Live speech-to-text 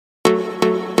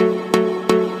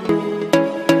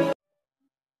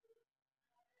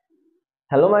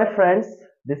Hello, my friends.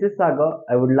 This is Sagar.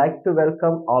 I would like to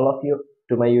welcome all of you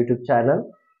to my YouTube channel.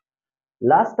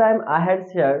 Last time I had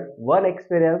shared one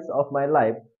experience of my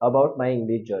life about my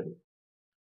English journey.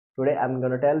 Today I'm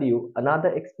going to tell you another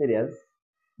experience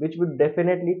which would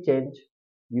definitely change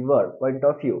your point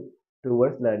of view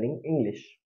towards learning English.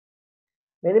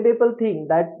 Many people think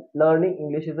that learning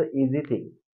English is an easy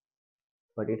thing,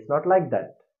 but it's not like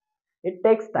that. It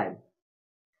takes time.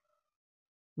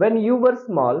 When you were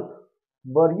small,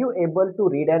 were you able to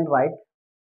read and write?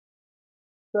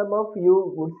 Some of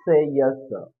you would say, yes,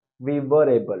 sir, we were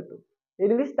able to.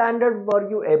 In which standard were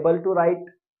you able to write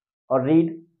or read?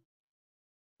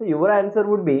 So your answer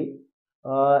would be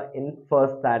in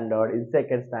first standard, in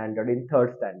second standard, in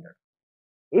third standard.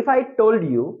 If I told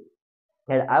you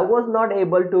that I was not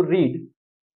able to read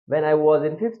when I was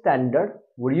in fifth standard,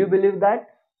 would you believe that?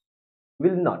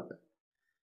 Will not.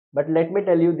 But let me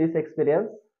tell you this experience.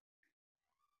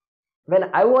 When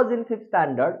I was in fifth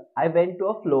standard, I went to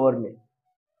a flour mill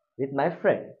with my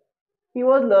friend. He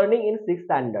was learning in sixth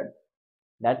standard.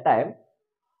 That time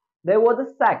there was a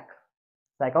sack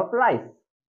of rice,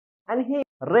 and he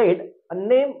read a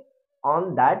name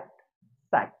on that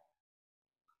sack.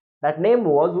 That name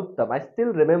was Uttam. I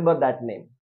still remember that name.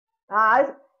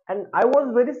 I and I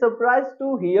was very surprised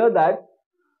to hear that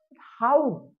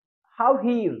how how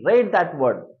he read that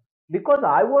word because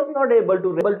I was not able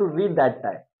to read that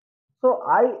time. So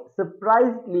I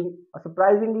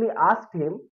surprisingly asked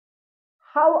him,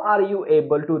 "How are you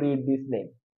able to read this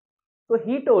name?" So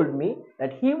he told me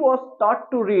that he was taught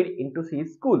to read into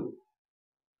his school.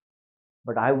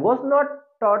 But I was not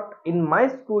taught in my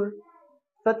school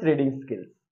such reading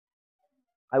skills.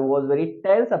 I was very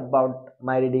tense about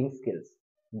my reading skills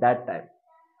that time.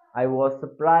 I was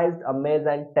surprised, amazed,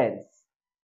 and tense.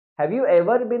 Have you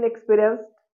ever been experienced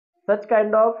such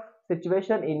kind of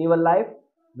situation in your life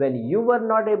when you were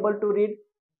not able to read?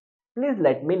 Please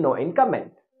let me know in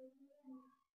comment.